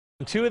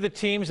Two of the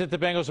teams that the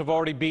Bengals have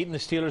already beaten, the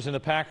Steelers and the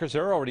Packers,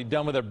 are already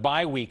done with their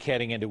bye week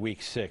heading into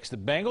Week 6. The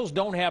Bengals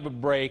don't have a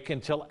break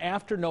until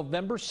after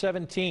November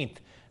 17th.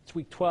 It's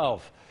Week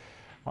 12.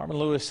 Marvin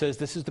Lewis says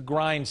this is the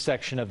grind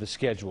section of the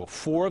schedule.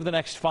 4 of the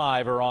next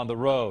 5 are on the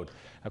road.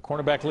 Now,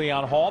 cornerback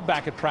Leon Hall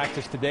back at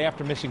practice today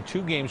after missing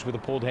 2 games with a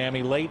pulled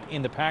hammy late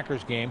in the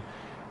Packers game.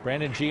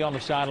 Brandon G on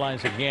the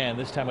sidelines again,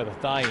 this time with a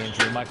thigh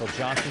injury. Michael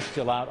Johnson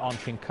still out on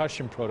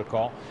concussion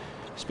protocol.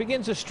 This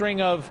begins a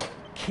string of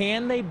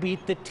can they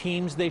beat the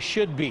teams they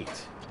should beat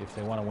if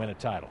they want to win a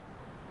title?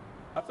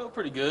 I feel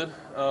pretty good.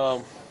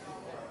 I'm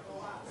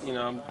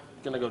going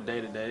to go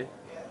day to day.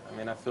 I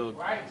mean, I feel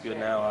good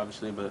now,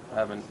 obviously, but I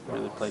haven't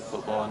really played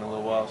football in a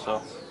little while.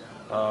 So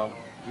I'm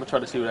going to try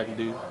to see what I can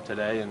do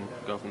today and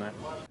go from there.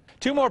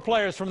 2 more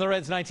players from the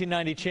Reds'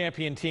 1990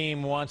 champion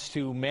team wants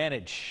to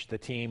manage the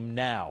team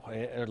now, or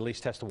at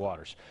least test the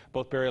waters.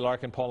 Both Barry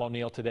Larkin and Paul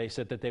O'Neill today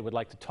said that they would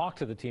like to talk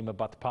to the team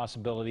about the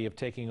possibility of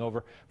taking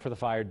over for the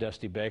fired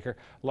Dusty Baker.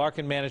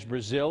 Larkin managed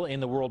Brazil in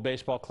the World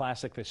Baseball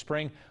Classic this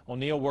spring.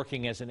 O'Neill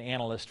working as an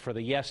analyst for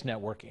the Yes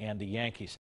Network and the Yankees.